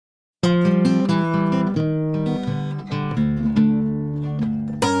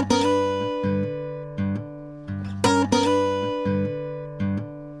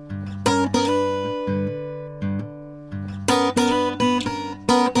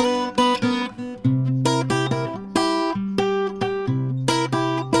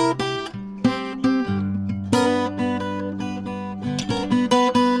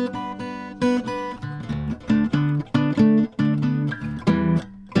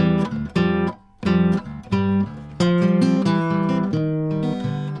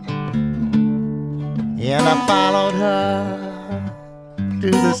followed her to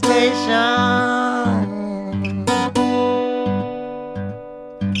the station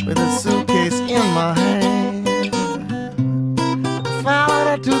with a suitcase in my hand. Followed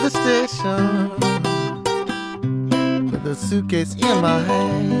her to the station with a suitcase in my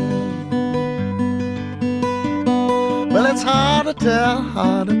hand. Well, it's hard to tell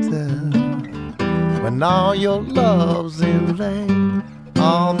when all your love's in vain,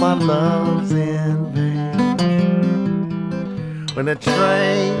 all my love's in vain. When the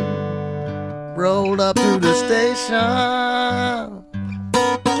train rolled up to the station,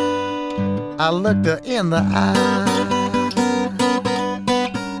 I looked her in the eye.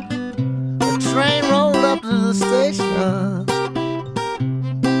 The train rolled up to the station,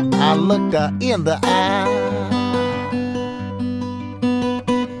 I looked her in the eye.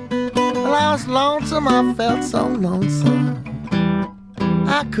 Well, I was lonesome, I felt so lonesome,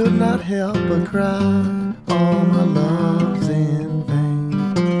 I could not help but cry. All my love's in vain.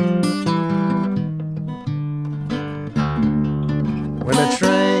 When the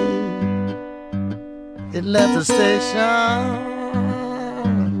train, it left the station,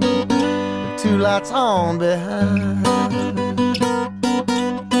 two lights on behind.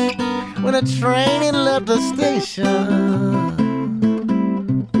 When the train, it left the station,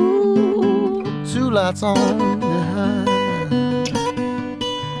 ooh, two lights on behind.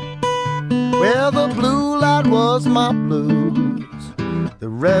 Well, the blue light was my blues, the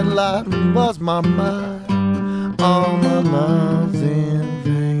red light was my mind. All my love's in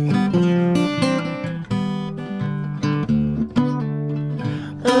vain.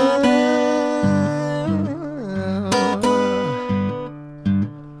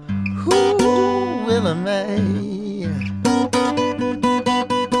 Ooh, Willie Mae.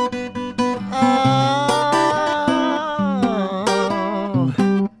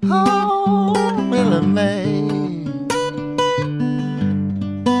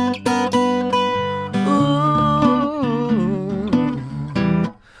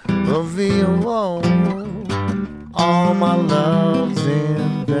 All my love's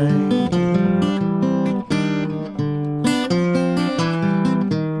in vain.